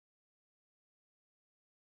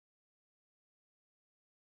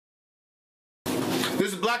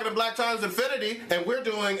Black and Black Times Infinity, and we're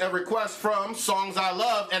doing a request from Songs I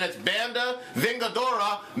Love, and it's Banda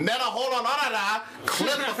Vingadora, Metralhadora,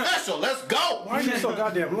 Clip Official. Let's go! Why are you so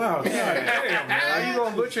goddamn loud? God damn, man. How you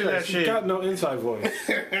gonna butcher that shit? She's got no inside voice.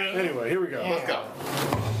 Anyway, here we go. Let's go.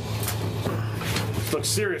 This looks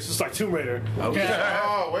serious. It's like Tomb Raider. Okay.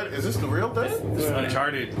 Oh, wait, is this the real thing? This is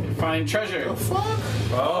Uncharted. Find treasure. The fuck?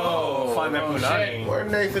 Oh, find that punani. Where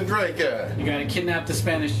Nathan Drake at? You gotta kidnap the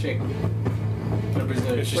Spanish chick. Or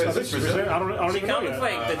Brazilian. She's Wait, not is this Brazil? I don't She even know kind of yet.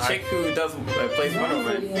 like the chick who does plays Wonder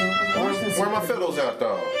Woman. Where my fiddles at,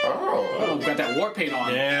 though? Oh. Oh, got that war paint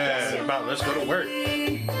on. Yeah, about let's go to work.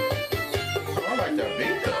 I like that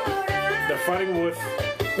beat, though. They're fighting with...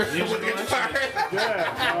 With guitar.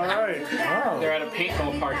 Yeah, alright. Wow. They're at a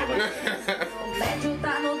paintball park.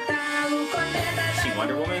 She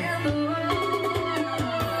Wonder Woman.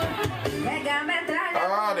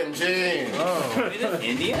 Ah, them jeans. Oh, Is it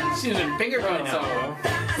Indian? She's in finger guns on.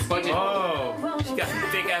 Budget. oh, She got some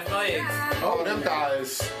thick ass legs. Oh, them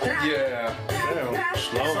guys. Yeah. Damn.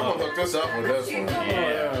 Someone hooked us up with this one.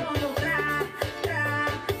 yeah.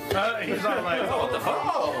 He's all like, Oh, what the fuck?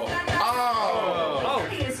 Oh. Oh. oh,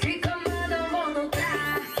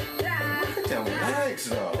 Look at them legs,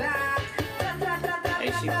 though.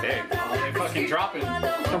 Hey, she thick. They fucking dropping.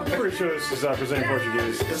 I'm pretty sure this is Brazilian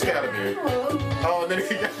Portuguese. It's gotta be. Oh, and then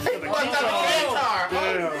he got the guitar.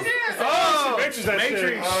 Damn. oh, Matrix that shit.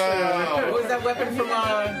 Matrix. What was that weapon from the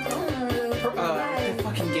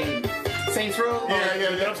fucking game? Saints Row? Yeah, yeah,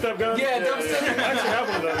 yeah. Dubstep gun? Yeah, dubstep. I actually have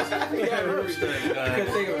one of those. Yeah, I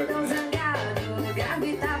couldn't think of it.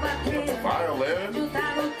 Violin.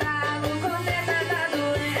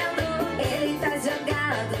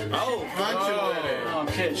 Oh, Punching with it. Oh,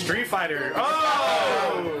 shit. Street Fighter.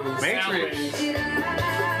 Oh, Matrix.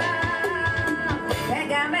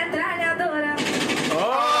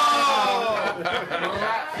 Oh,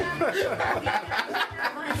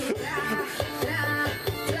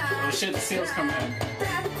 Oh shit, the seals coming in.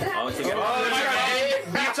 oh, she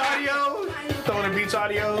got Beats audio. Throwing a Beats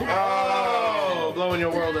audio. Oh, blowing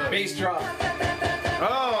your world up. Bass drop. Oh,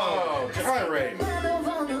 Oh, gyrate.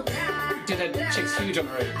 Dude, that chick's huge on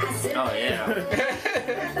the right. Oh yeah.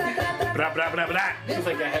 blah, blah, blah, blah. She's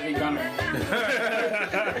like a heavy gunner.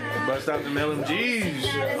 Bust out the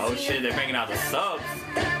LMGs. Oh shit, they're bringing out the subs.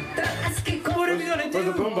 What are we gonna Where's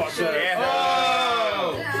the boombox at? Yeah.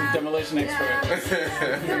 Oh, Demolition expert.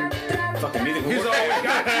 Fucking music. he's always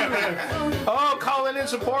got you. Oh, calling in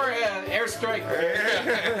support. Yeah, airstrike.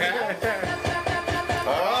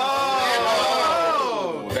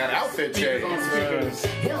 Oh. That outfit change.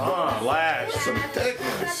 Oh, blast. Some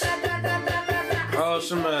thickness. Oh,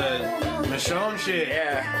 some Michonne shit.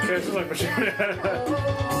 Yeah. Okay, this is like machine.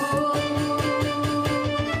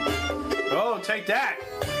 Oh, take that.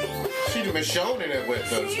 She Michonne in it with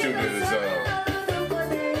those two dudes. That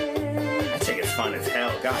chick is fun as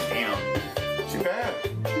hell. God damn. She bad.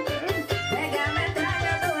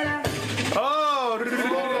 Oh,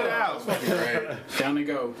 out. Great. Down to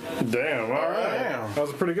go. Damn, alright. Damn. That was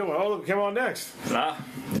a pretty good one. Oh, look, come on next. Nah.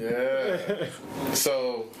 Yeah.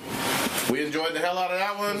 So we enjoyed the hell out of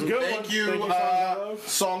that one. a good Thank one. you, Thank you,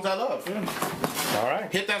 Songs I Love.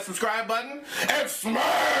 Alright. Hit that subscribe button and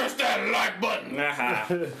smash that like button.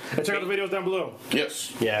 And check out the videos down below.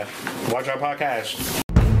 Yes. Yeah. Watch our podcast.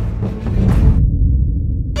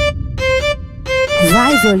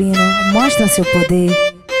 Vai, violino, mostra seu poder.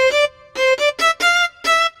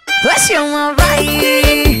 Vai, chama, vai.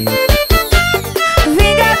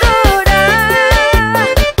 Vingadora.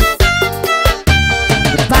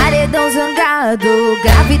 Paredão zangado,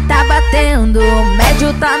 grave tá batendo,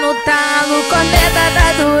 médio tá no talo, corneta tá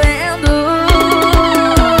doendo.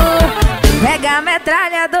 Pega a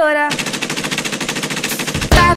metralhadora.